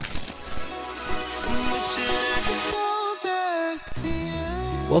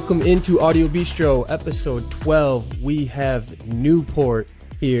Welcome into Audio Bistro, episode 12. We have Newport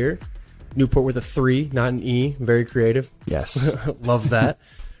here. Newport with a 3, not an E. Very creative. Yes. Love that.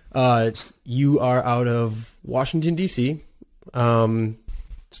 You are out of Washington, D.C.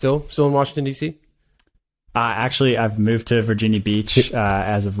 Still in Washington, D.C.? Actually, I've moved to Virginia Beach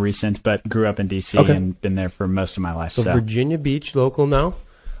as of recent, but grew up in D.C. and been there for most of my life. So Virginia Beach, local now.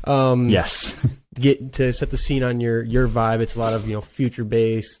 Yes. Get to set the scene on your vibe. It's a lot of future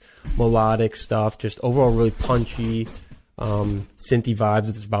bass, melodic stuff, just overall really punchy, synthy vibes.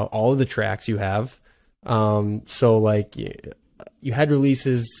 It's about all of the tracks you have. So like you had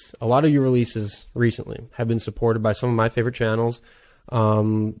releases. A lot of your releases recently have been supported by some of my favorite channels.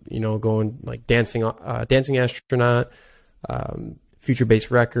 Going like Dancing Astronaut, Future Bass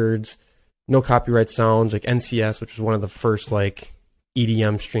Records, No Copyright Sounds, like NCS, which was one of the first like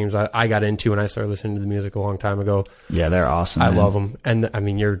EDM streams I got into when I started listening to the music a long time ago. Yeah, they're awesome. I love them. And I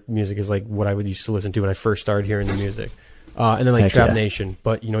mean, your music is like what I would used to listen to when I first started hearing the music. And then like Heck Trap yeah. Nation.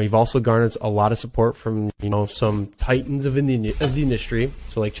 But, you've also garnered a lot of support from, some titans of the industry.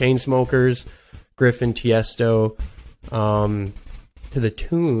 So like Chainsmokers, Griffin, Tiesto, to the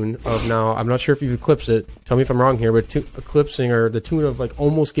tune of now, I'm not sure if you've eclipsed it. Tell me if I'm wrong here, but eclipsing or the tune of like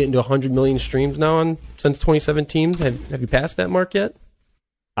almost getting to 100 million streams now since 2017. Have you passed that mark yet?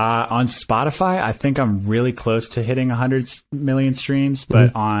 On Spotify, I think I'm really close to hitting 100 million streams,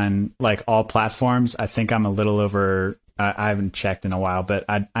 but on like all platforms, I think I'm a little over. I haven't checked in a while, but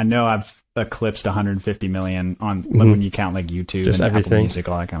I know I've eclipsed 150 million on when you count like YouTube just and everything. Apple Music,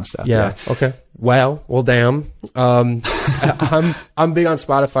 all that kind of stuff. Yeah. Okay. Well, damn. I'm big on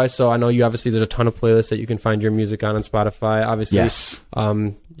Spotify, so I know you obviously there's a ton of playlists that you can find your music on Spotify. Obviously, yes. You're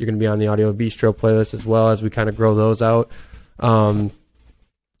going to be on the Audio Bistro playlist as well as we kind of grow those out.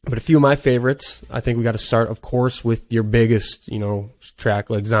 But a few of my favorites, I think we got to start, of course, with your biggest, track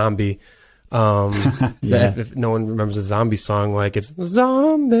like Zombie. If no one remembers the Zombie song, like it's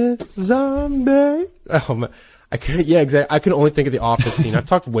Zombie. Oh man, I couldn't. Yeah, exactly. I could only think of the Office scene. I've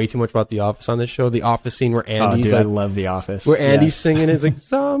talked way too much about the Office on this show. The Office scene where Andy's I love the Office. Where Andy's singing, it's like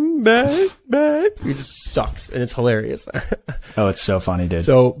Zombie, babe. It just sucks, and it's hilarious. Oh, it's so funny, dude.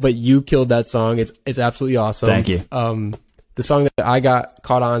 So, but you killed that song. It's absolutely awesome. Thank you. The song that I got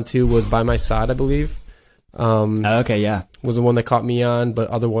caught on to was By My Side, I believe. Okay, yeah. Was the one that caught me on, but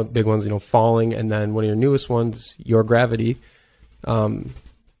other big ones, Falling, and then one of your newest ones, Your Gravity,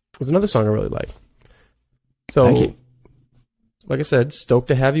 was another song I really like. So, thank you. Like I said, stoked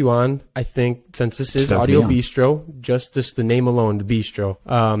to have you on. I think since this is Stoked Audio Bistro, just the name alone, the Bistro,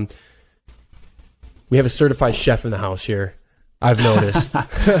 we have a certified chef in the house here. I've noticed.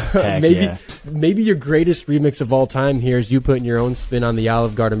 Maybe your greatest remix of all time here is you putting your own spin on the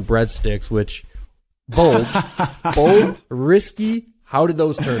Olive Garden breadsticks, which bold, risky. How did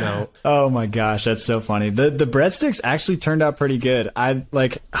those turn out? Oh my gosh, that's so funny. The breadsticks actually turned out pretty good.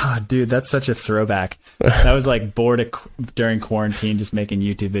 Dude, that's such a throwback. I was like bored during quarantine, just making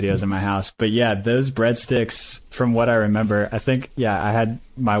YouTube videos in my house. But yeah, those breadsticks, from what I remember, I think I had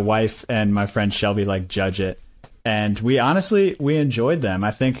my wife and my friend Shelby like judge it. And we enjoyed them. I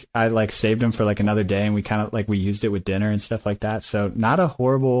think I like saved them for like another day, and we kind of like we used it with dinner and stuff like that. So not a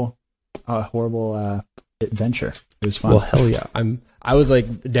horrible adventure. It was fun. Well, hell yeah! I was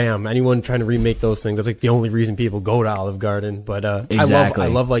like, damn, anyone trying to remake those things? That's like the only reason people go to Olive Garden. But exactly. I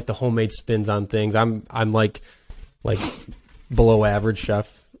love like the homemade spins on things. I'm like below average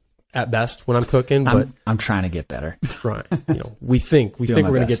chef at best when I'm cooking, but I'm trying to get better. Trying, we think we're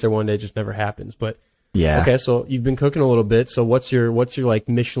gonna get there one day. It just never happens, but. Yeah. Okay, so you've been cooking a little bit. So what's your like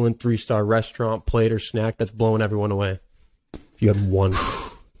Michelin 3-star restaurant plate or snack that's blowing everyone away? If you had one,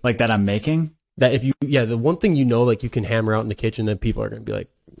 like that I'm making. That if the one thing like you can hammer out in the kitchen that people are gonna be like,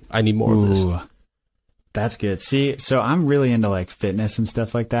 I need more of this. That's good. See, so I'm really into like fitness and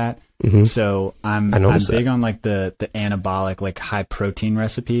stuff like that. Mm-hmm. So I'm big on like the anabolic, like high protein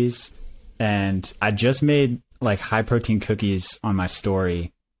recipes, and I just made like high protein cookies on my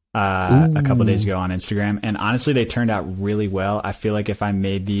story. A couple of days ago on Instagram, and honestly they turned out really well. I feel like if I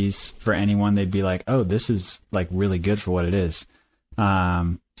made these for anyone, they'd be like, oh, this is like really good for what it is.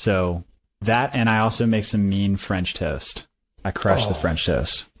 So that, and I also make some mean French toast. I crush the French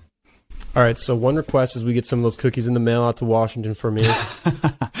toast. All right, so one request is we get some of those cookies in the mail out to Washington for me.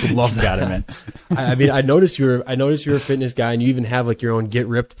 Would love that. Got it, man. I mean, I noticed you're a fitness guy, and you even have like your own Get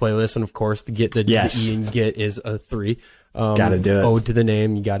Ripped playlist, and of course the E in Get is a 3. Gotta do it. Ode to the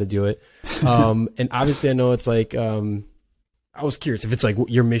name, you gotta do it. And obviously I know it's like, I was curious if it's like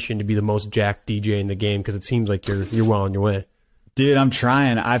your mission to be the most jacked DJ in the game, because it seems like you're well on your way. Dude, I'm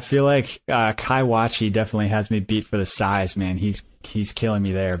trying. I feel like Kai Wachi definitely has me beat for the size, man. He's killing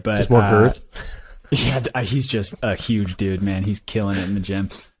me there. But Just more girth. yeah, he's just a huge dude, man. He's killing it in the gym.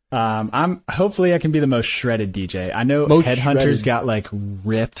 I'm hopefully I can be the most shredded DJ. I know Most Headhunters shredded. got like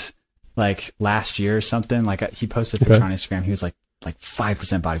ripped like last year or something. Like he posted a picture on Instagram. He was like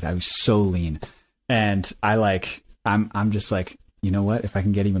 5% body fat. He was so lean, and I'm just like, you know what? If I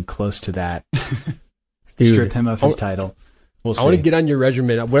can get even close to that, Dude, strip him of his title. We'll see. I want to get on your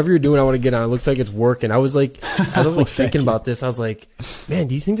regimen. Whatever you're doing, I want to get on. It looks like it's working. I was like, as I was like thinking about this, I was like, man,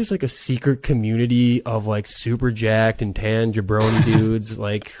 do you think there's like a secret community of like super jacked and tan jabroni dudes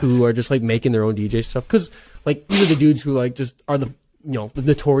like who are just like making their own DJ stuff? Because like these are the dudes who like just are the the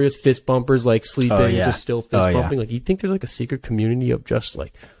notorious fist bumpers, like sleeping, just still fist bumping. Like, you think there's like a secret community of just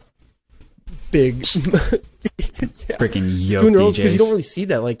like big freaking yoke DJs? Because you don't really see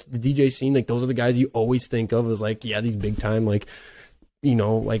that, like the DJ scene. Like those are the guys you always think of as like, yeah, these big time, like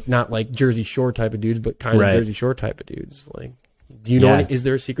like not like Jersey Shore type of dudes, but kind of Jersey Shore type of dudes. Like, do you know? Is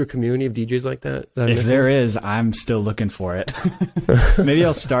there a secret community of DJs like that? If there is, I'm still looking for it. Maybe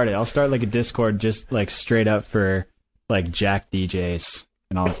I'll start it. I'll start like a Discord, just like straight up for like jack DJs,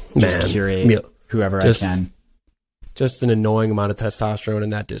 and I'll just curate whoever I can. Just an annoying amount of testosterone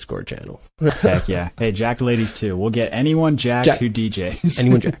in that Discord channel. Heck yeah. Hey, jacked ladies too. We'll get anyone jacked who DJs.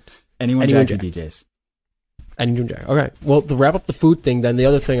 Anyone jacked. anyone jacked who DJs. Anyone jacked. Okay. Well, to wrap up the food thing, then the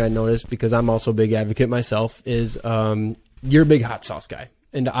other thing I noticed, because I'm also a big advocate myself, is you're a big hot sauce guy,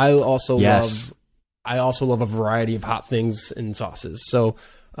 and I also love a variety of hot things and sauces. So,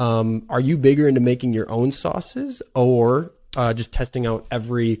 are you bigger into making your own sauces, or just testing out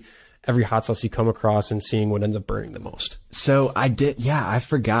every hot sauce you come across and seeing what ends up burning the most? So I did. Yeah, I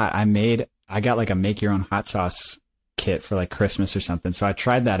forgot. I got like a make your own hot sauce kit for like Christmas or something. So I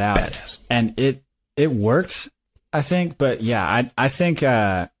tried that out. Badass. And it worked, I think. But yeah, I think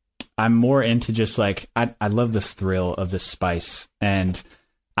I'm more into just like, I love the thrill of the spice. And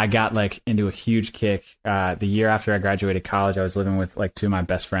I got like into a huge kick. The year after I graduated college, I was living with like two of my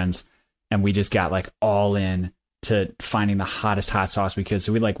best friends, and we just got like all in to finding the hottest hot sauce we could.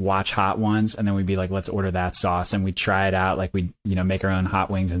 So we'd like watch Hot Ones, and then we'd be like, let's order that sauce, and we'd try it out. Like we'd, make our own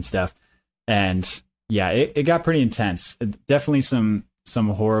hot wings and stuff. And yeah, it got pretty intense. Definitely some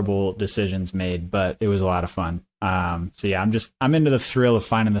horrible decisions made, but it was a lot of fun. So yeah, I'm into the thrill of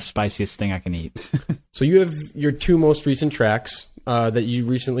finding the spiciest thing I can eat. So you have your two most recent tracks that you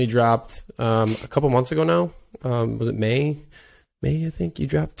recently dropped a couple months ago now. Was it May? I think you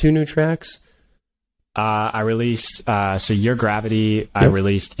dropped two new tracks. I released so Your Gravity I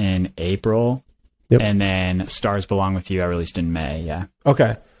released in April, and then Stars Belong With You I released in May. Yeah.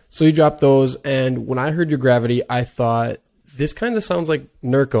 Okay. So you dropped those, and when I heard Your Gravity, I thought this kind of sounds like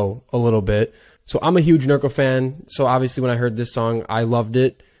Nurko a little bit. So I'm a huge Nurko fan. So obviously when I heard this song, I loved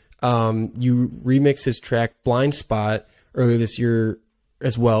it. You remixed his track Blind Spot earlier this year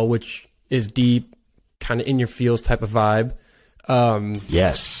as well, which is deep, kind of in your feels type of vibe.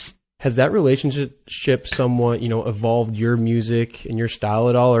 Yes. Has that relationship somewhat, evolved your music and your style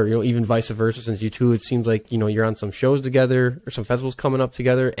at all, or even vice versa? Since you two, it seems like you're on some shows together or some festivals coming up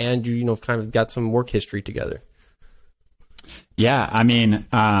together, and you kind of got some work history together. Yeah, I mean,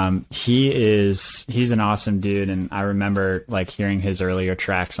 he's an awesome dude, and I remember like hearing his earlier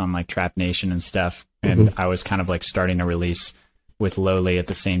tracks on like Trap Nation and stuff, and I was kind of like starting to release with Lowly at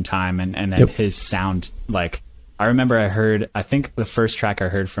the same time, and then his sound, like, I remember I think the first track I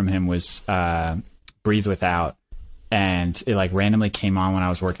heard from him was Breathe Without, and it like randomly came on when I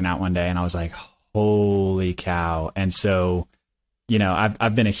was working out one day, and I was like, holy cow. And so,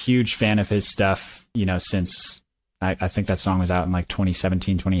 I've been a huge fan of his stuff, since I think that song was out in like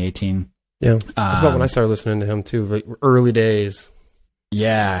 2017, 2018. Yeah. That's about when I started listening to him too, like early days.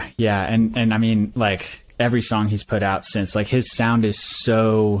 Yeah. Yeah. And I mean, like every song he's put out since, like his sound is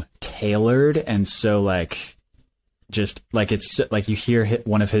so tailored and so like, just like it's like you hear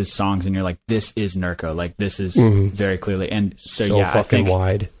one of his songs and you're like, this is Nurko, like this is very clearly. And so yeah, fucking I think,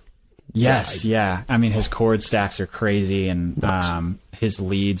 wide. Yes, yeah. I mean, his chord stacks are crazy, and his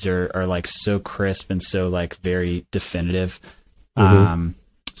leads are like so crisp and so like very definitive. So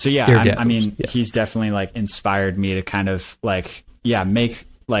yeah, I mean, he's definitely like inspired me to kind of like make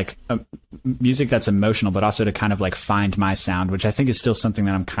like music that's emotional, but also to kind of like find my sound, which I think is still something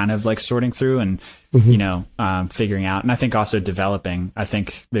that I'm kind of like sorting through and figuring out. And I think also developing. I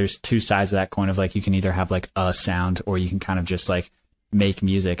think there's two sides of that coin of like you can either have like a sound or you can kind of just like make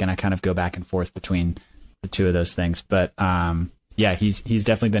music, and I kind of go back and forth between the two of those things. But yeah, he's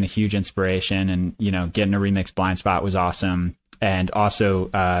definitely been a huge inspiration, and getting a remix Blind Spot was awesome. And also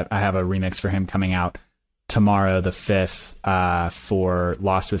I have a remix for him coming out tomorrow, the 5th, for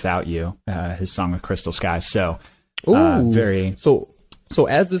Lost Without You, his song with Crystal Skies. So, very. So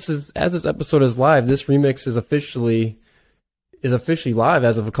as this episode is live, this remix is officially live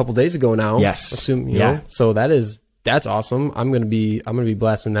as of a couple days ago now. Yes. Assume, you know, so that's awesome. I'm gonna be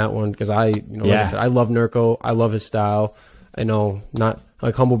blasting that one because like I said, I love Nurko. I love his style. I know, not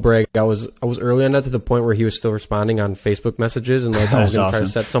like humble brag. I was early on that to the point where he was still responding on Facebook messages, and like I was gonna try to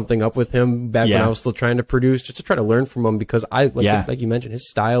set something up with him back when I was still trying to produce, just to try to learn from him because like you mentioned, his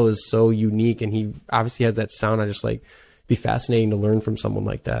style is so unique, and he obviously has that sound. I just like be fascinating to learn from someone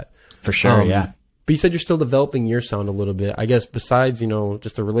like that. For sure, yeah. But you said you're still developing your sound a little bit. I guess besides,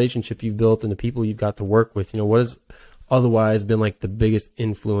 just the relationship you've built and the people you've got to work with, what has otherwise been like the biggest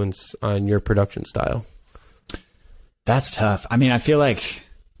influence on your production style? That's tough. I mean, I feel like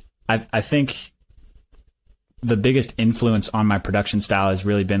I think the biggest influence on my production style has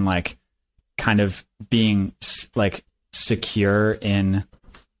really been like kind of being like secure in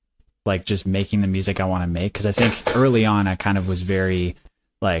like just making the music I want to make. Cause I think early on I kind of was very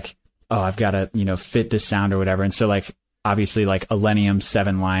like, oh, I've got to, fit this sound or whatever. And so like, obviously like Illenium,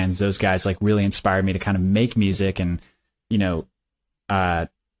 Seven Lions, those guys like really inspired me to kind of make music and,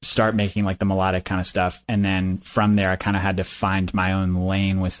 start making like the melodic kind of stuff. And then from there, I kind of had to find my own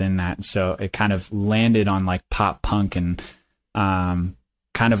lane within that. So it kind of landed on like pop punk and, kind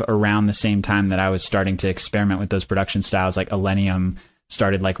of around the same time that I was starting to experiment with those production styles, like Illenium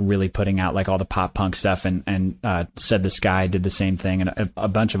started like really putting out like all the pop punk stuff and Said the Sky did the same thing. And a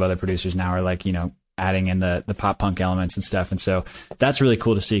bunch of other producers now are like, adding in the pop punk elements and stuff. And so that's really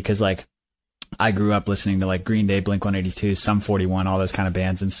cool to see. Cause like I grew up listening to like Green Day, Blink-182, Sum 41, all those kind of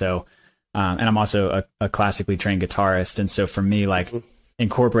bands. And so, and I'm also a classically trained guitarist. And so for me, like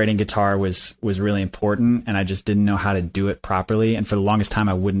incorporating guitar was really important, and I just didn't know how to do it properly. And for the longest time,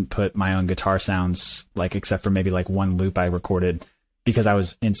 I wouldn't put my own guitar sounds, like, except for maybe like one loop I recorded, because I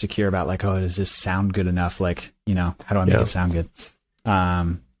was insecure about like, oh, does this sound good enough? Like, how do I make it sound good?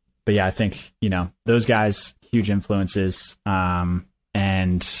 But yeah, I think, those guys, huge influences.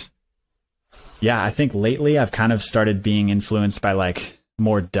 And yeah, I think lately I've kind of started being influenced by like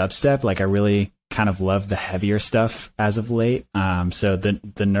more dubstep. Like I really kind of love the heavier stuff as of late. So the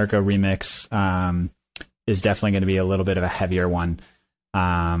Nurko remix is definitely going to be a little bit of a heavier one.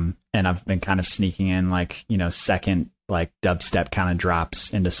 And I've been kind of sneaking in like, second like dubstep kind of drops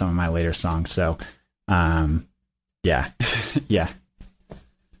into some of my later songs. So yeah. Yeah.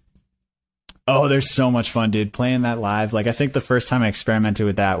 Oh, there's so much fun, dude, playing that live. Like, I think the first time I experimented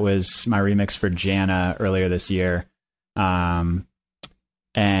with that was my remix for Jana earlier this year. And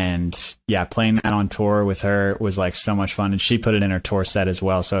yeah, playing that on tour with her was like so much fun. And she put it in her tour set as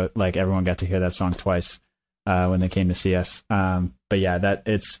well. So like everyone got to hear that song twice when they came to see us. But yeah, that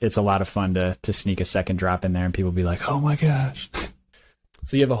it's a lot of fun to sneak a second drop in there and people be like, oh my gosh.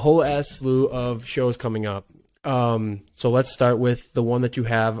 So you have a whole ass slew of shows coming up. So let's start with the one that you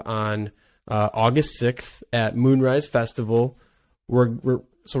have on August 6th at Moonrise Festival. We're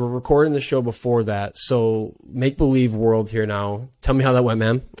recording the show before that. So Make Believe World here now. Tell me how that went,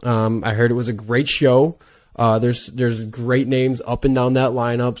 man. I heard it was a great show. There's great names up and down that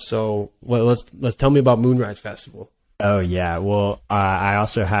lineup. So let's tell me about Moonrise Festival. Oh yeah. Well, I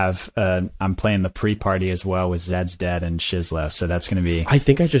also have I'm playing the pre-party as well with Zed's Dead and Shizlo. So that's going to be. I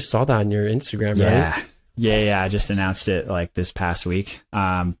think I just saw that on your Instagram. Yeah. Right? Yeah. I just announced it like this past week.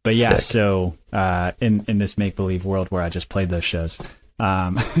 But yeah, sick. So in this Make Believe World where I just played those shows,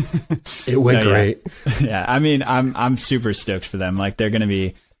 it went great. Yeah. I mean, I'm super stoked for them. Like they're going to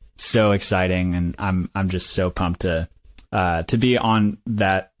be so exciting, and I'm just so pumped to be on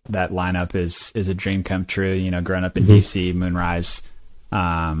that lineup is a dream come true. Growing up in DC, Moonrise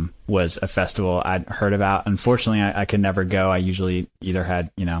was a festival I'd heard about. Unfortunately, I could never go. I usually either had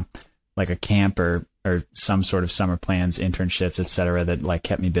like a camp or some sort of summer plans, internships, etc., that like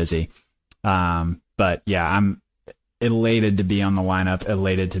kept me busy. But yeah, I'm elated to be on the lineup,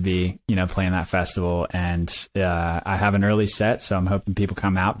 elated to be playing that festival, and I have an early set, so I'm hoping people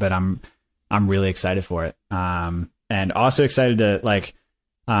come out. But I'm really excited for it, and also excited to like.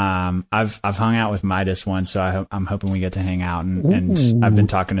 I've hung out with Midas once, so I'm hoping we get to hang out, and I've been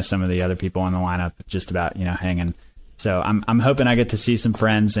talking to some of the other people on the lineup just about hanging. So I'm hoping I get to see some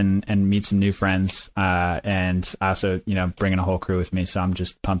friends and meet some new friends, and also bringing a whole crew with me. So I'm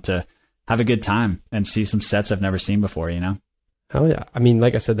just pumped to have a good time and see some sets I've never seen before. Hell yeah! I mean,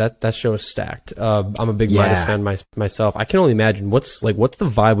 like I said, that show is stacked. I'm a big Midas fan myself. I can only imagine what's the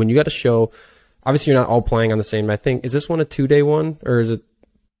vibe when you got a show. Obviously, you're not all playing on the same. I think is this one a 2-day one or is it?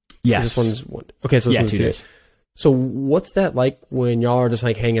 Yes. This one's one. Okay, so this one's 2 days. So what's that like when y'all are just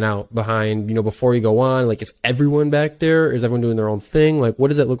like hanging out behind, before you go on? Like, is everyone back there? Is everyone doing their own thing? Like, what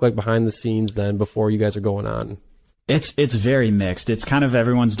does it look like behind the scenes then before you guys are going on? It's very mixed. It's kind of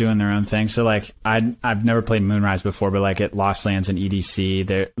everyone's doing their own thing. So like I've never played Moonrise before, but like at Lost Lands and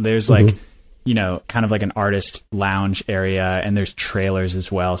EDC, there's like kind of like an artist lounge area, and there's trailers as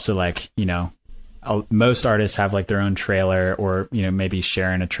well. So like most artists have like their own trailer, or maybe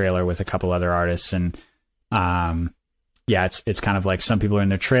sharing a trailer with a couple other artists, and it's kind of like some people are in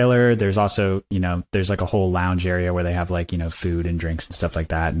their trailer. There's also there's like a whole lounge area where they have like food and drinks and stuff like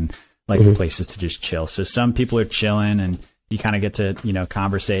that, and like places to just chill. So some people are chilling, and you kind of get to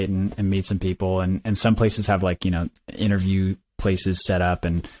conversate and meet some people, and some places have like interview places set up,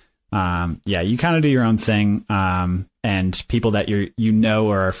 and you kind of do your own thing, and people that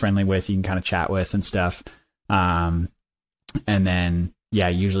or are friendly with, you can kind of chat with and stuff, and then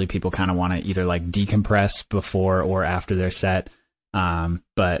usually people kind of want to either like decompress before or after their set.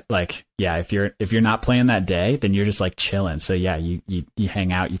 But like, if you're not playing that day, then you're just like chilling. So you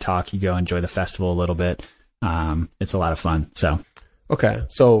hang out, you talk, you go enjoy the festival a little bit. It's a lot of fun. So, okay.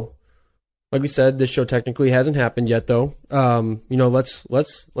 So like we said, this show technically hasn't happened yet though.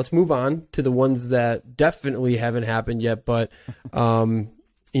 Let's move on to the ones that definitely haven't happened yet. But,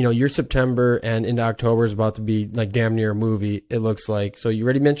 your September and into October is about to be like damn near a movie. It looks like. So you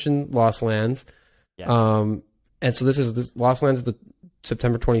already mentioned Lost Lands. Yeah. And so this Lost Lands is the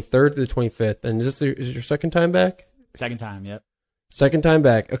September 23rd to the 25th. And is it your second time back? Second time, yep. Second time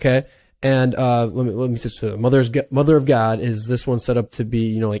back. Okay. And let me just Mother of God, is this one set up to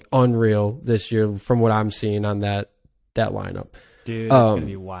be, like Unreal this year from what I'm seeing on that lineup. Dude, it's going to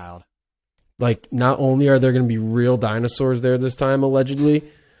be wild. Like, not only are there going to be real dinosaurs there this time, allegedly,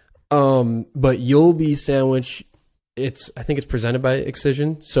 but you'll be sandwiched. I think it's presented by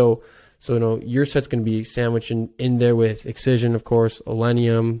Excision. So your set's going to be sandwiched in there with Excision, of course,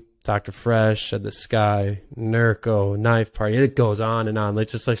 Millennium, Dr. Fresh, Shed the Sky, Nurko, Knife Party. It goes on and on. Like,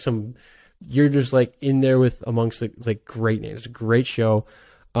 just like you're just like in there with amongst the like great names. It's a great show.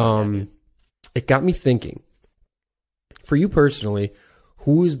 It got me thinking, for you personally,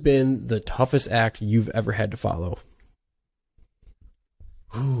 who has been the toughest act you've ever had to follow?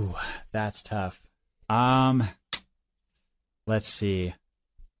 Ooh, that's tough. Let's see.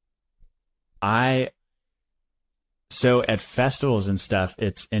 So at festivals and stuff,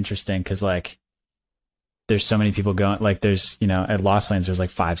 it's interesting because like there's so many people going. Like there's at Lost Lands there's like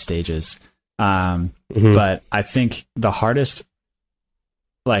 5 stages. But I think the hardest,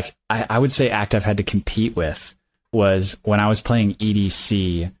 like I would say, act I've had to compete with was when I was playing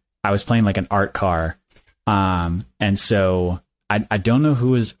EDC. I was playing like an art car, and so I don't know who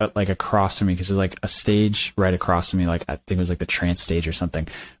was like across from me, because there's like a stage right across from me. Like I think it was like the trance stage or something.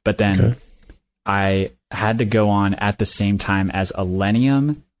 But then I had to go on at the same time as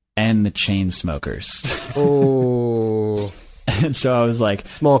Illenium and the Chainsmokers. Oh. And so I was like,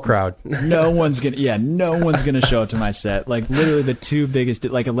 small crowd. no one's gonna show up to my set. Like literally the 2 biggest,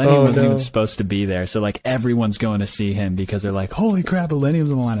 like Illenium wasn't even supposed to be there. So like everyone's going to see him because they're like, holy crap,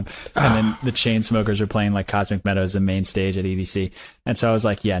 Illenium's on the lineup. And then the Chainsmokers are playing like Cosmic Meadows, the main stage at EDC. And so I was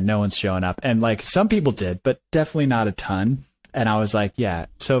like, no one's showing up. And like some people did, but definitely not a ton. And I was like,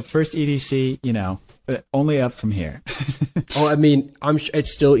 so first EDC, only up from here. I mean,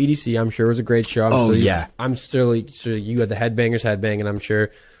 it's still EDC. I'm sure it was a great show. I'm still you had the headbangers headbanging, I'm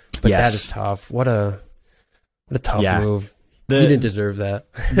sure. But that is tough. What a tough move. You didn't deserve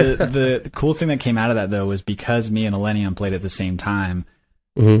that. the cool thing that came out of that though was because me and Illenium played at the same time.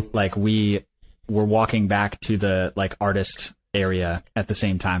 Like we were walking back to the like artist area at the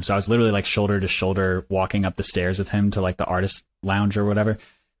same time. So I was literally like shoulder to shoulder walking up the stairs with him to like the artist lounge or whatever.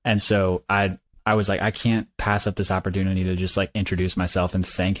 And so I was like, I can't pass up this opportunity to just like introduce myself and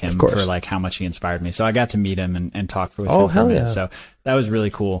thank him for like how much he inspired me. So I got to meet him and talk with him for a minute. So that was really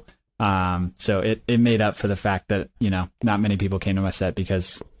cool. So it made up for the fact that, not many people came to my set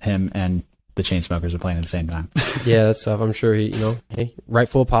because him and the Chainsmokers were playing at the same time. Yeah, that's tough. I'm sure hey,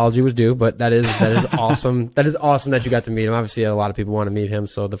 rightful apology was due, but that is awesome. That is awesome that you got to meet him. Obviously, a lot of people want to meet him.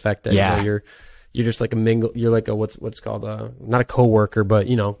 So the fact that you're just like a mingle, you're like a what's called not a coworker, but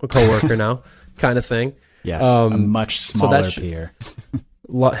a coworker now kind of thing. Yes, a much smaller peer.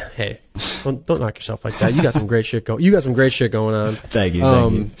 Hey, don't knock yourself like that. You got some great shit going. You got some great shit going on. Thank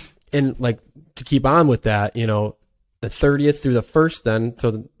you. And like to keep on with that, the 30th through the 1st, then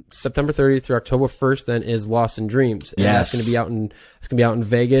so September 30th through October 1st, then is Lost in Dreams. And that's going to be out in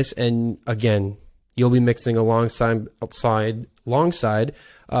Vegas. And again, you'll be mixing alongside some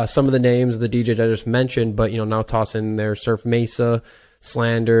of the names the DJs I just mentioned, but now toss in there Surf Mesa,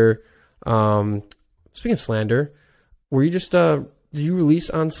 Slander, speaking of Slander, were you just did you release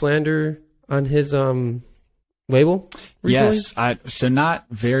on Slander on his label recently? Yes, so not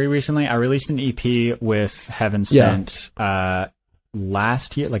very recently. I released an EP with Heaven Sent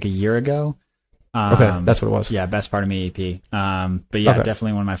last year, like a year ago. Okay, that's what it was. Yeah, Best Part of Me EP. But yeah,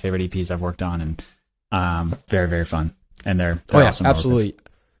 definitely one of my favorite EPs I've worked on, and very, very fun. And they're awesome. Absolutely.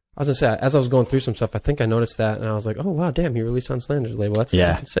 I was gonna say, as I was going through some stuff, I think I noticed that, and I was like, oh wow, damn, he released on Slander's label.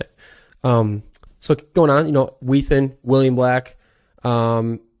 That's sick. So going on, Weathen, William Black.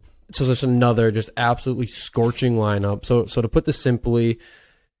 So there's another just absolutely scorching lineup. So to put this simply,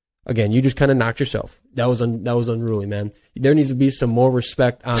 again, you just kind of knocked yourself. That was unruly, man. There needs to be some more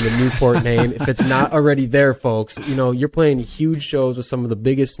respect on the Newport name. If it's not already there, folks, you're playing huge shows with some of the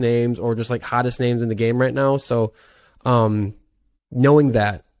biggest names or just like hottest names in the game right now. So, knowing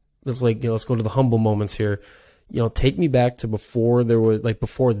that, it's like, let's go to the humble moments here. Take me back to before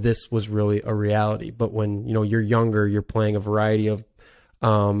this was really a reality. But when, you're younger, you're playing a variety of,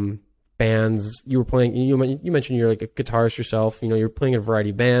 bands. You were playing, you mentioned you're like a guitarist yourself, you're playing in a variety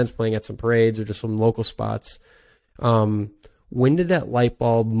of bands, playing at some parades or just some local spots. When did that light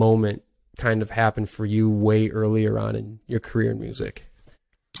bulb moment kind of happen for you way earlier on in your career in music?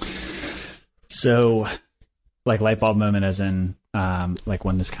 So like light bulb moment as in, like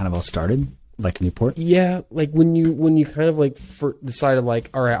when this kind of all started, like Newport? Yeah. Like when you kind of decided like,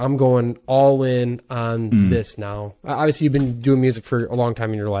 all right, I'm going all in on this now. Obviously you've been doing music for a long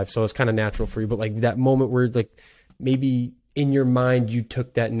time in your life, so it's kind of natural for you, but like that moment where like maybe in your mind you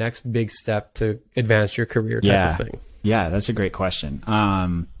took that next big step to advance your career type of thing. Yeah, that's a great question.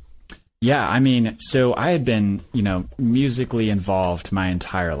 Yeah, I mean, so I had been, musically involved my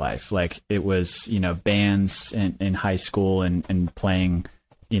entire life. Like it was, bands in high school and playing,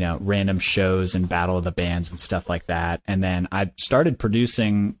 random shows and battle of the bands and stuff like that. And then I started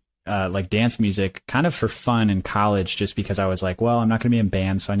producing like dance music kind of for fun in college, just because I was like, well, I'm not going to be in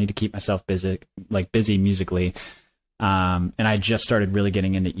band, so I need to keep myself busy musically. And I just started really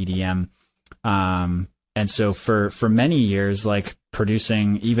getting into EDM. And so for many years, like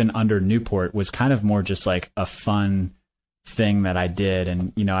producing even under Newport was kind of more just like a fun thing that I did.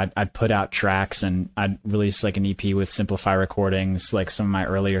 And, I'd put out tracks and I'd release like an EP with Simplify Recordings. Like some of my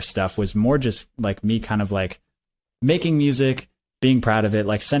earlier stuff was more just like me kind of like making music, being proud of it,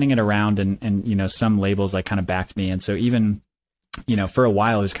 like sending it around and some labels like kind of backed me. And so even, for a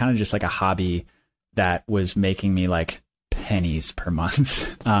while, it was kind of just like a hobby that was making me like pennies per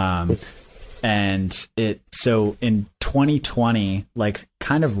month. So in 2020, like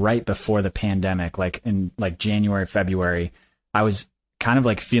kind of right before the pandemic, like in like January, February, I was kind of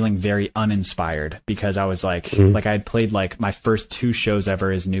like feeling very uninspired because I was like, like I had played like my first 2 shows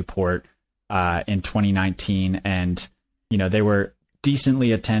ever as Newport, in 2019. And, they were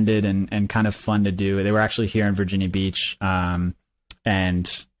decently attended and kind of fun to do. They were actually here in Virginia Beach. And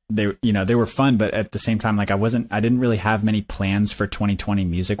they were fun, but at the same time, like I didn't really have many plans for 2020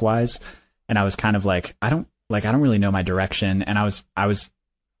 music wise. And I was kind of like, I don't really know my direction. And I was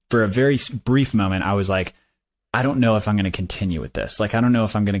for a very brief moment, I was like, I don't know if I'm going to continue with this. Like, I don't know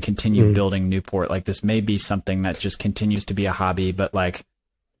if I'm going to continue building Newport. Like this may be something that just continues to be a hobby, but like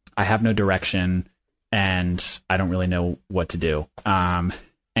I have no direction and I don't really know what to do. And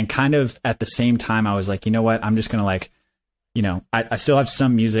kind of at the same time, I was like, you know what, I'm just going to like, I still have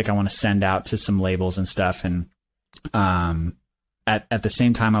some music I want to send out to some labels and stuff. And, at the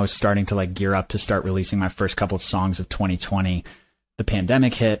same time, I was starting to like gear up to start releasing my first couple of songs of 2020. The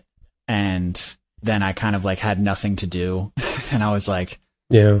pandemic hit, and then I kind of like had nothing to do, and I was like,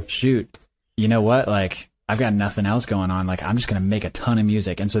 "Yeah, shoot, you know what? Like, I've got nothing else going on. Like, I'm just gonna make a ton of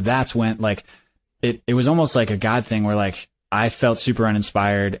music." And so that's when like it was almost like a God thing where like I felt super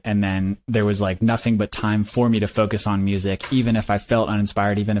uninspired, and then there was like nothing but time for me to focus on music. Even if I felt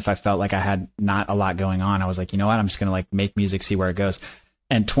uninspired, even if I felt like I had not a lot going on, I was like, you know what, I'm just going to like make music, see where it goes.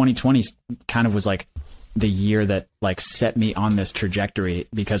 And 2020 kind of was like the year that like set me on this trajectory,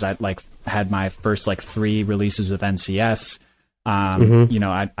 because I like had my first like 3 releases with NCS.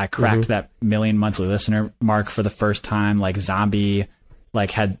 I cracked that 1 million monthly listener mark for the first time. Like Zombie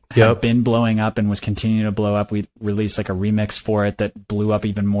like had been blowing up and was continuing to blow up. We released like a remix for it that blew up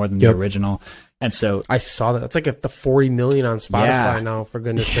even more than the original. And so I saw that. That's like at the 40 million on Spotify now, for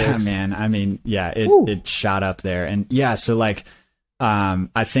goodness sakes. Yeah, man. I mean, it shot up there. And so like,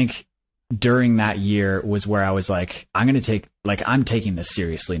 I think during that year was where I was like, I'm taking this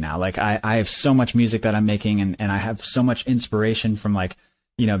seriously now. Like I have so much music that I'm making, and I have so much inspiration from like,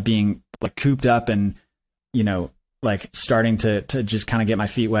 being like cooped up and, like starting to just kind of get my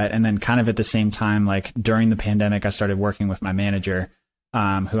feet wet. And then kind of at the same time, like during the pandemic, I started working with my manager,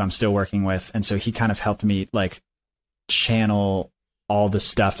 who I'm still working with. And so he kind of helped me like channel all the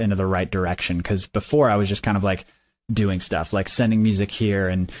stuff into the right direction. Because before I was just kind of like doing stuff, like sending music here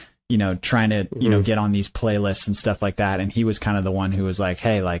and, you know, trying to, you know, get on these playlists and stuff like that. And he was kind of the one who was like,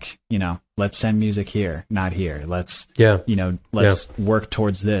 hey, like, you know, let's send music here, not here. Let's, you know, let's work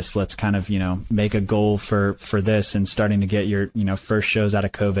towards this. Let's kind of, you know, make a goal for this and starting to get your, you know, first shows out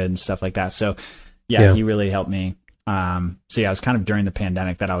of COVID and stuff like that. So he really helped me. So yeah, it was kind of during the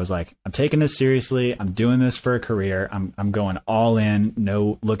pandemic that I was like, I'm taking this seriously. I'm doing this for a career. I'm going all in,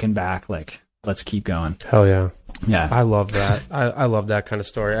 no looking back. Like, let's keep going. Hell yeah. Yeah. I love that. I love that kind of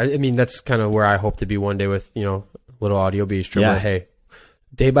story. I mean, that's kind of where I hope to be one day with, you know, little audio bistro. Yeah. But hey,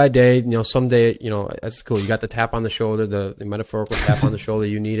 day by day, you know, someday, you know, that's cool. You got the tap on the shoulder, the metaphorical tap on the shoulder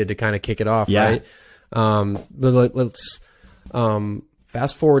you needed to kind of kick it off, right? But let's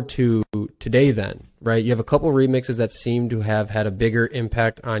fast forward to today then, right? You have a couple remixes that seem to have had a bigger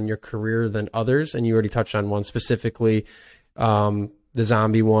impact on your career than others, and you already touched on one specifically, the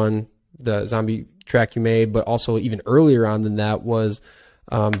zombie one, the zombie track you made, but also even earlier on than that was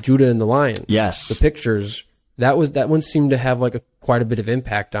Judah and the Lion. Yes. The pictures. That one seemed to have like quite a bit of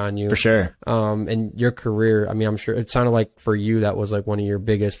impact on you. For sure. And your career, I mean, I'm sure it sounded like for you that was like one of your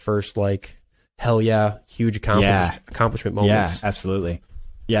biggest first like hell yeah, huge accomplishment moments. Yeah, absolutely.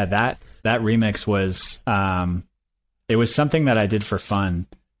 Yeah, that remix was it was something that I did for fun.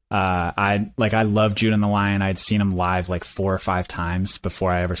 I love Judah and the Lion. I'd seen him live like 4 or 5 times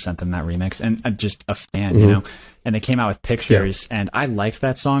before I ever sent them that remix, and I'm just a fan, you know. And they came out with pictures, and I liked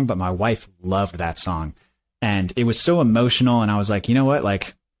that song, but my wife loved that song, and it was so emotional. And I was like, you know what,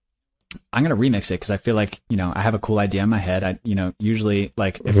 like, I'm gonna remix it because I feel like, you know, I have a cool idea in my head. I, you know, usually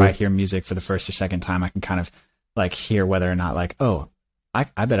like if I hear music for the first or second time, I can kind of like hear whether or not like, oh,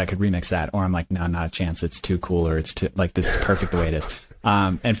 I bet I could remix that, or I'm like, no, not a chance. It's too cool, or it's too like this is perfect the way it is.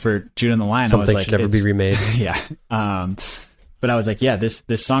 And for Judah and the Lion, something I was like, should never be remade. Yeah. But I was like, yeah, this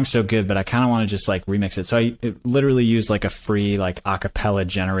song's so good, but I kind of want to just like remix it. So I literally used like a free like acapella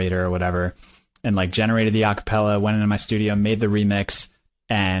generator or whatever, and like generated the acapella, went into my studio, made the remix,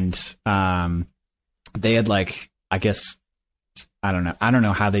 and they had like, I guess, I don't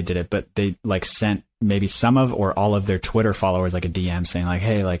know how they did it, but they like sent maybe some of or all of their Twitter followers like a DM saying like,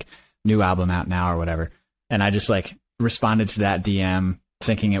 hey, like new album out now or whatever. And I just like responded to that DM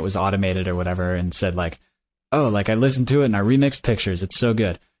thinking it was automated or whatever and said like, oh, like I listened to it and I remixed pictures. It's so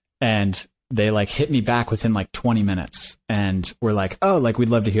good. And they like hit me back within like 20 minutes and were like, oh, like we'd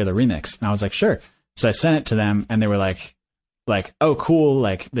love to hear the remix. And I was like, sure. So I sent it to them and they were like, oh, cool.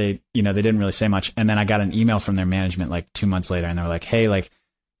 Like they, you know, they didn't really say much. And then I got an email from their management like 2 months later and they were like, hey, like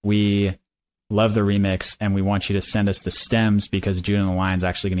we love the remix and we want you to send us the stems because Judah and the Lion's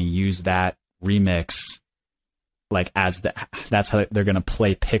actually going to use that remix like as that's how they're going to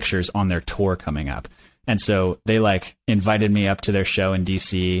play pictures on their tour coming up. And so they like invited me up to their show in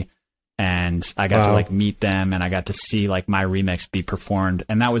DC and I got to like meet them and I got to see like my remix be performed.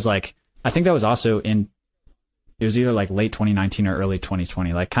 And that was like, I think that was also it was either like late 2019 or early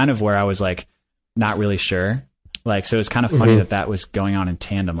 2020, like kind of where I was like not really sure. Like, so it was kind of funny that was going on in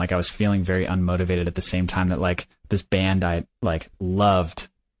tandem. Like I was feeling very unmotivated at the same time that like this band I like loved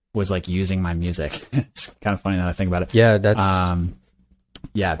was like using my music. It's kind of funny now that I think about it. Yeah, that's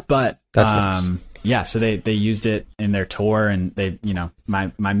but that's nice. Yeah, so they used it in their tour and they, you know,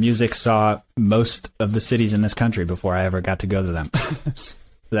 my music saw most of the cities in this country before I ever got to go to them. So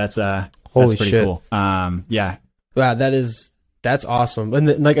that's holy pretty shit. cool. Yeah. Wow, that's awesome.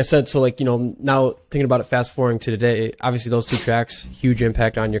 And like I said, so like, you know, now thinking about it, fast forwarding to today, obviously those 2 tracks, huge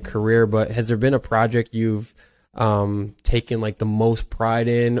impact on your career, but has there been a project you've taken like the most pride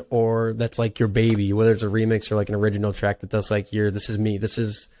in, or that's like your baby, whether it's a remix or like an original track that's like this is me, this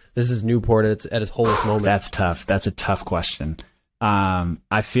is Newport at its wholest moment? That's tough. That's a tough question.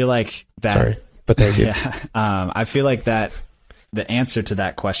 I feel like that. Sorry, but thank you. Yeah. I feel like that the answer to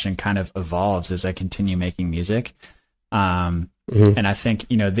that question kind of evolves as I continue making music. And I think,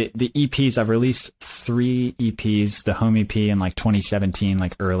 you know, the EPs, I've released 3 EPs, the home EP in like 2017,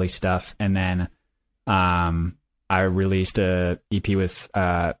 like early stuff. And then, I released a EP with,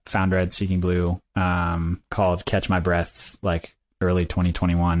 Found Red, Seeking Blue, called Catch My Breath, like early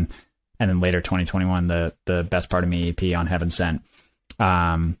 2021. And then later 2021, the Best Part of Me EP on Heaven Sent.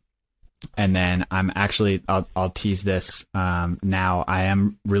 And then I'm actually, I'll tease this, now I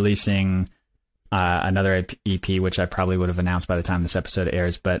am releasing, another EP, which I probably would have announced by the time this episode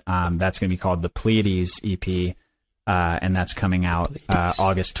airs, but that's going to be called the Pleiades EP, and that's coming out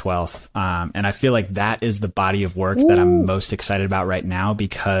August 12th. And I feel like that is the body of work that I'm most excited about right now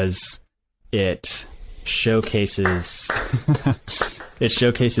because it showcases it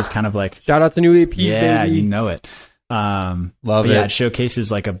showcases kind of like, shout out to new EPs, yeah, baby. you know it. Love but it. yeah, it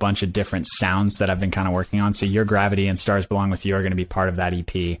showcases like a bunch of different sounds that I've been kind of working on. So Your Gravity and Stars Belong With You are going to be part of that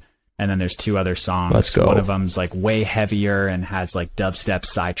EP. And then there's 2 other songs. Let's go. One of them's like way heavier and has like dubstep,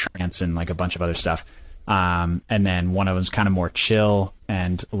 psytrance, and like a bunch of other stuff. And then one of them's kind of more chill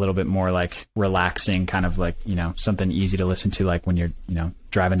and a little bit more like relaxing, kind of like, you know, something easy to listen to, like when you're, you know,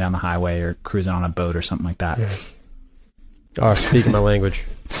 driving down the highway or cruising on a boat or something like that. Yeah. Oh, speaking my language.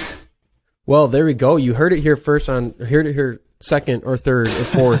 Well, there we go. You heard it here first heard it here second or third or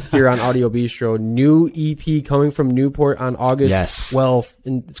fourth here on Audio Bistro. New EP coming from Newport on August 12th.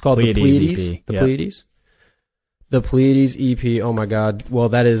 And it's called The Pleiades. EP. The Pleiades. The Pleiades EP. Oh my God. Well,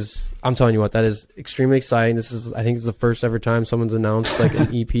 that is, I'm telling you what, that is extremely exciting. This is, I think it's the first ever time someone's announced like an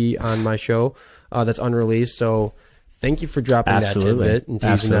EP on my show that's unreleased. So thank you for dropping that tidbit and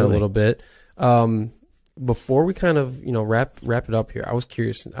teasing that a little bit. Before we kind of, you know, wrap it up here, I was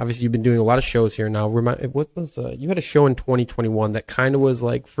curious. Obviously, you've been doing a lot of shows here now. What was you had a show in 2021 that kind of was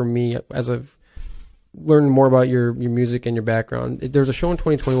like, for me, as I've learned more about your music and your background, there was a show in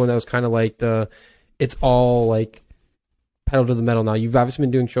 2021 that was kind of like it's all like pedal to the metal now. You've obviously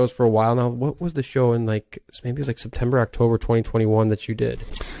been doing shows for a while now. What was the show in like, maybe it was like September, October 2021 that you did?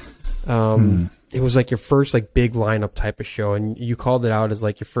 It was like your first like big lineup type of show, and you called it out as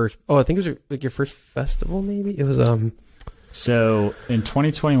like your first. Oh, I think it was like your first festival. Maybe it was. So in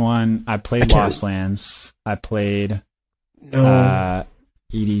 2021, I played Lost Lands. I played EDC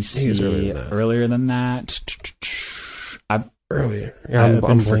earlier than that. Earlier, yeah, I've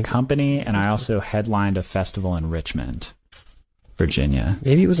been for Company, and I also headlined a festival in Richmond, Virginia.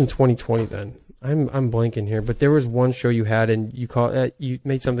 Maybe it was in 2020 then. I'm blanking here, but there was one show you had, and you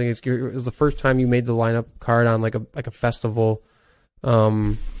made something. It was the first time you made the lineup card on like a festival,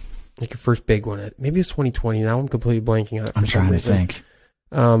 like your first big one. Maybe it's 2020. Now I'm completely blanking on it. I'm trying to think.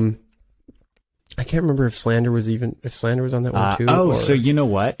 I can't remember if Slander was on that one too. So you know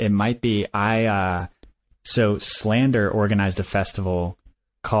what? It might be. So Slander organized a festival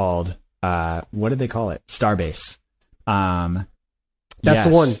called what did they call it? Starbase. That's the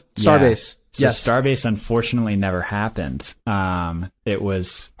one. Starbase. Yeah. So Starbase unfortunately never happened. It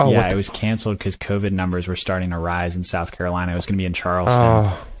was it was canceled because COVID numbers were starting to rise in South Carolina. It was going to be in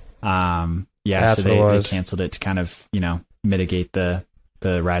Charleston. So they canceled it to kind of, you know, mitigate the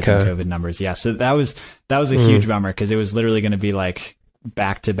rise in COVID numbers. Yeah, so that was a huge bummer because it was literally going to be like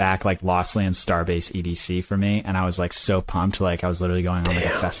back to back like Lost Lands, Starbase, EDC for me, and I was like so pumped, like I was literally going on like a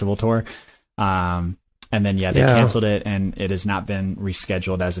festival tour. And then they canceled it, and it has not been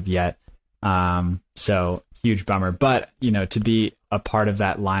rescheduled as of yet. So huge bummer, but you know, to be a part of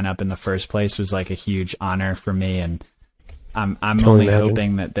that lineup in the first place was like a huge honor for me, and I'm only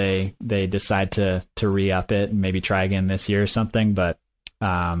hoping that they decide to re-up it and maybe try again this year or something, but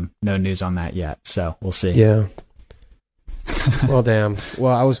no news on that yet, so we'll see. Yeah. Well, damn.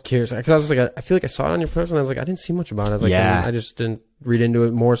 Well, I was curious because I was like, I feel like I saw it on your post, and I was like, I didn't see much about it. I was like, I just didn't read into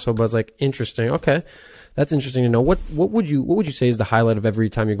it more so, but it's like interesting. Okay. That's interesting to know. What would you say is the highlight of every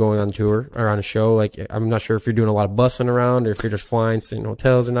time you're going on tour or on a show? Like, I'm not sure if you're doing a lot of bussing around or if you're just flying, staying in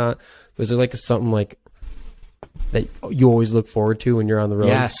hotels or not. But is there like something like that you always look forward to when you're on the road?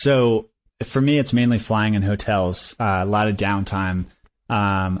 Yeah. So for me, it's mainly flying in hotels. A lot of downtime.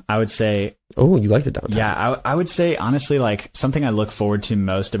 I would say. Oh, you like the downtime? Yeah, I would say honestly, like something I look forward to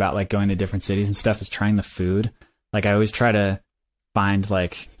most about like going to different cities and stuff is trying the food. Like I always try to find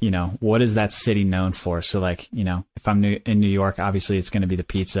like, you know, what is that city known for? So like, you know, if I'm in New York, obviously it's going to be the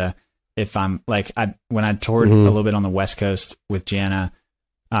pizza. If I'm like, when I toured a little bit on the West Coast with Jana,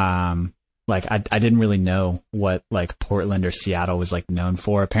 like I didn't really know what like Portland or Seattle was like known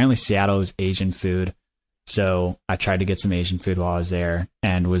for. Apparently Seattle is Asian food. So I tried to get some Asian food while I was there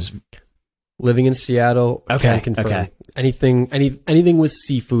and was living in Seattle. Okay. Anything with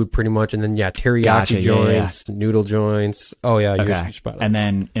seafood pretty much. And then, teriyaki joints, noodle joints. Oh yeah. You're spot on. And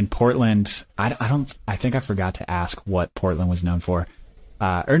then in Portland, I think I forgot to ask what Portland was known for.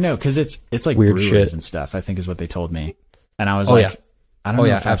 Or no, cause it's like weird breweries shit and stuff, I think is what they told me. And I was I don't know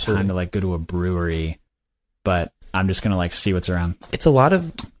if I have time to like go to a brewery, but I'm just going to like see what's around. It's a lot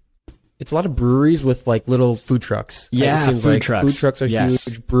of breweries with like little food trucks. Yeah, it seems like trucks. Food trucks are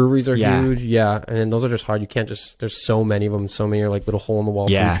huge. Breweries are huge. Yeah, and then those are just hard. You can't just. There's so many of them. So many are like little hole in the wall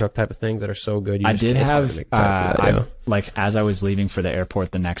food truck type of things that are so good. I did have like as I was leaving for the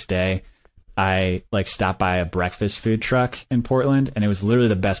airport the next day, I like stopped by a breakfast food truck in Portland, and it was literally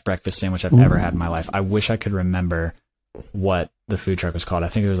the best breakfast sandwich I've ever had in my life. I wish I could remember what the food truck was called. I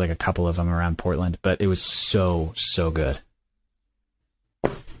think there was like a couple of them around Portland, but it was so good.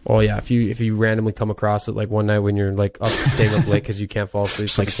 Oh yeah, if you randomly come across it like one night when you're like up staying up late because you can't fall asleep,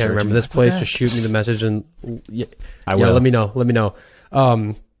 like I can't remember this place, just shoot me the message and I will. Let me know.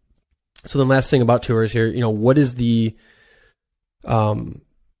 So the last thing about tours here, what is the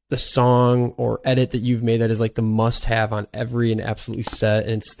song or edit that you've made that is like the must have on every and absolutely set,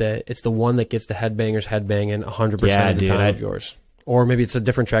 and it's the one that gets the headbangers headbanging 100% of the time of yours? Or maybe it's a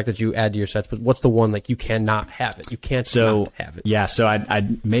different track that you add to your sets, but what's the one like you cannot have it? You can't not have it. Yeah, so I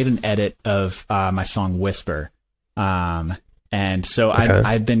made an edit of my song Whisper. And so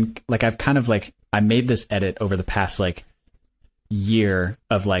I've been like, I made this edit over the past like year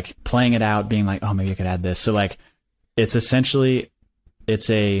of like playing it out, being like, oh, maybe I could add this. So like, it's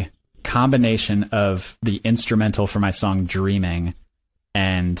a combination of the instrumental for my song Dreaming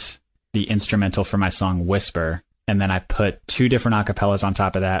and the instrumental for my song Whisper. And then I put 2 different acapellas on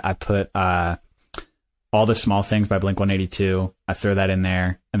top of that. I put All the Small Things by Blink-182. I throw that in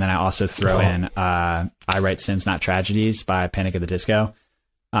there. And then I also throw in I Write Sins, Not Tragedies by Panic at the Disco.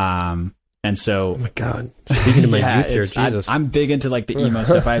 And so... Oh my God. Speaking to my youth here, Jesus. I'm big into like the emo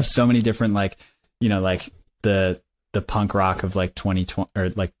stuff. I have so many different like, like the punk rock of like 2020 or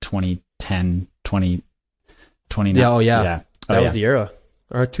like 2010, 2029. Yeah, oh yeah. That was the era.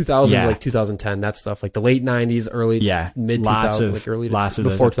 Or 2000 like 2010, that stuff, like the late 90s, early mid 2000s, like early lots of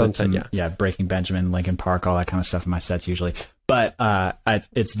before those, 2010. Breaking Benjamin, Linkin Park, all that kind of stuff in my sets usually. But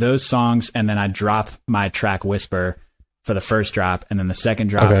it's those songs, and then I drop my track Whisper for the first drop, and then the second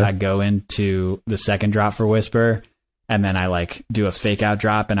drop I go into the second drop for Whisper, and then I like do a fake out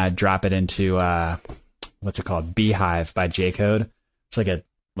drop, and I drop it into what's it called, Beehive by J Code. It's like a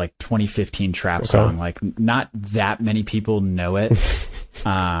 2015 trap song. Like not that many people know it.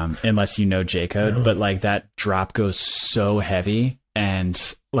 Unless you know J Code, but like that drop goes so heavy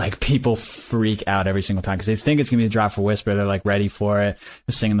and like people freak out every single time because they think it's gonna be the drop for Whisper. They're like ready for it,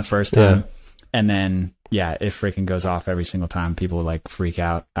 they're singing the first time, and then it freaking goes off every single time. People like freak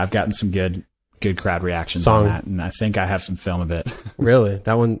out. I've gotten some good crowd reactions on that, and I think I have some film of it. Really,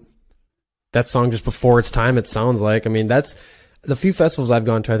 that song just before its time. It sounds like. I mean, that's. The few festivals I've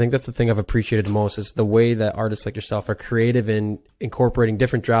gone to, I think that's the thing I've appreciated the most is the way that artists like yourself are creative in incorporating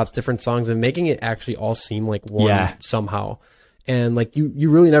different drops, different songs, and making it actually all seem like one somehow. And like you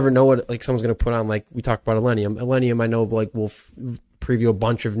really never know what like someone's going to put on. Like we talked about Illenium. Illenium, I know like will preview a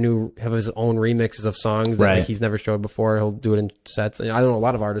bunch of have his own remixes of songs that like he's never showed before. He'll do it in sets. And I know a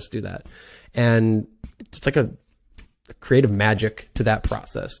lot of artists do that. And it's like a creative magic to that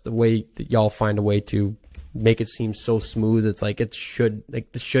process. The way that y'all find a way to make it seem so smooth. It's like this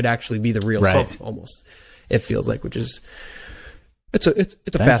should actually be the real song almost. It feels like, which is it's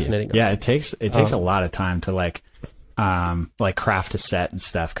a fascinating. Yeah, it takes a lot of time to like craft a set and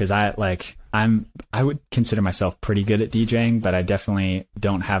stuff because I would consider myself pretty good at DJing, but I definitely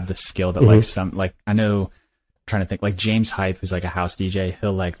don't have the skill that like some like I know. I'm trying to think like James Hype, who's like a house DJ.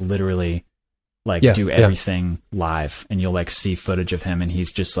 He'll like literally like do everything live, and you'll like see footage of him, and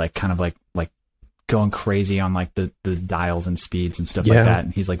he's just like kind of like going crazy on like the dials and speeds and stuff like that,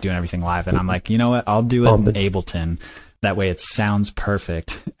 and he's like doing everything live, and I'm like, you know what, I'll do it in Ableton, that way it sounds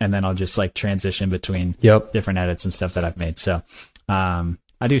perfect, and then I'll just like transition between different edits and stuff that I've made. So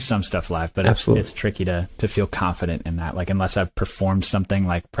I do some stuff live, but it's tricky to feel confident in that, like unless I've performed something,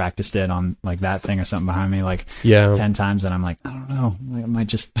 like practiced it on like that thing or something behind me like 10 times, and I'm like, I don't know, I might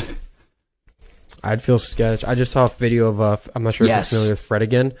just I'd feel sketch. I just saw a video of I'm not sure if you're familiar with Fred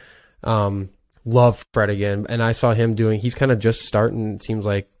Again. Love Fred Again, and I saw him he's kind of just starting, it seems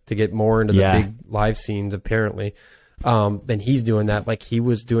like, to get more into the big live scenes apparently. And he's doing that, like he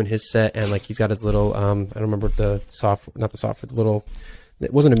was doing his set, and like he's got his little I don't remember the software, not the software, the little,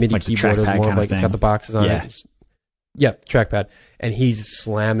 it wasn't a MIDI like keyboard, it was more like it's got the boxes on it. Trackpad, and he's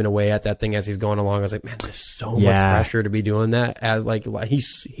slamming away at that thing as he's going along. I was like, man, there's so much pressure to be doing that. As like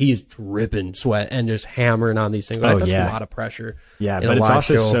he is dripping sweat and just hammering on these things. That's a lot of pressure. Yeah, but it's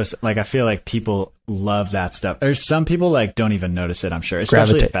also so like I feel like people love that stuff. There's some people like don't even notice it. I'm sure,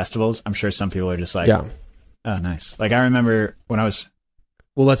 especially at festivals. I'm sure some people are just like, oh, nice. Like I remember when I was.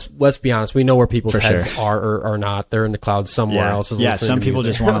 Well, let's be honest. We know where people's heads are or are not. They're in the clouds somewhere else. Yeah, some people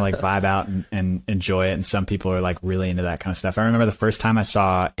just want to like vibe out and enjoy it, and some people are like really into that kind of stuff. I remember the first time I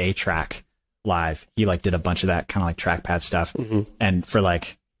saw A-Track live, he like did a bunch of that kind of like trackpad stuff, and for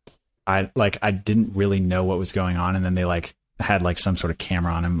like I didn't really know what was going on, and then they like had like some sort of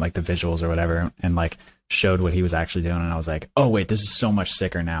camera on him, like the visuals or whatever, and like showed what he was actually doing, and I was like, oh wait, this is so much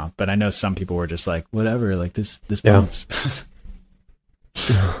sicker now. But I know some people were just like, whatever, like this bumps.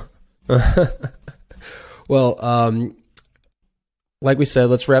 Well, like we said,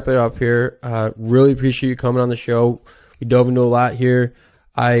 let's wrap it up here. Really appreciate you coming on the show. We dove into a lot here.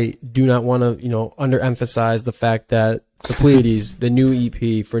 I do not want to, underemphasize the fact that the Pleiades, the new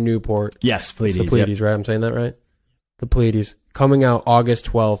EP for Newport. Yes, Pleiades. It's the Pleiades, right? I'm saying that right? The Pleiades. Coming out August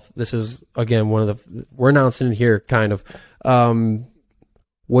 12th. This is, again, we're announcing it here, kind of.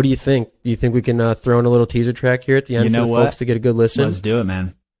 What do you think? Do you think we can throw in a little teaser track here at the end for the folks to get a good listen? Let's do it,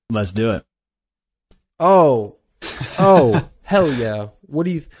 man. Let's do it. Oh, hell yeah. What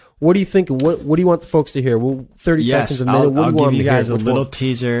do you think? What do you want the folks to hear? Well, 30 seconds a minute. I'll give you guys a little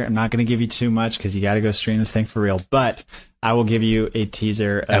teaser. I'm not going to give you too much because you got to go stream this thing for real. But I will give you a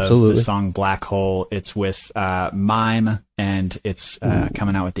teaser of the song Black Hole. It's with Mime, and it's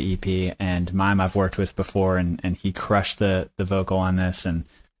coming out with the EP. And Mime I've worked with before, and he crushed the vocal on this, and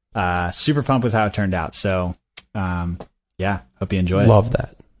super pumped with how it turned out. So, yeah, hope you enjoy it. Love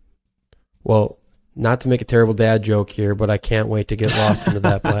that. Well, not to make a terrible dad joke here, but I can't wait to get lost into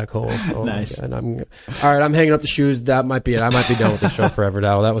that black hole. Oh, nice. All right, I'm hanging up the shoes. That might be it. I might be done with the show forever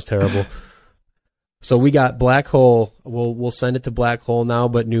now. That was terrible. So we got Black Hole. We'll send it to Black Hole now,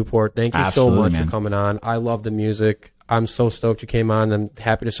 but Newport, thank you so much for coming on. I love the music. I'm so stoked you came on. I'm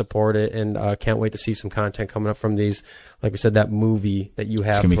happy to support it, and can't wait to see some content coming up from these. Like we said, that movie that you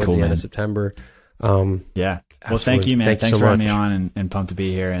have towards the end of September. Yeah. Well, thank you, man. Thanks for having me on, and pumped to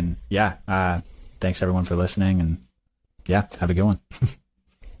be here. And yeah, thanks everyone for listening, and yeah, have a good one.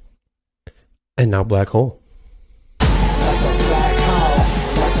 And now Black Hole. Like a black hole,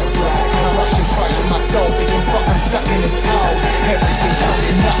 rushing, crushing my soul, thinking fuck, I'm stuck in its hole. Everything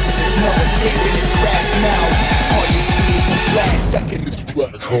turning up, there's no escaping its grasp now. All you see is a flash stuck in this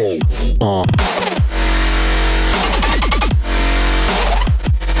black hole. Uh.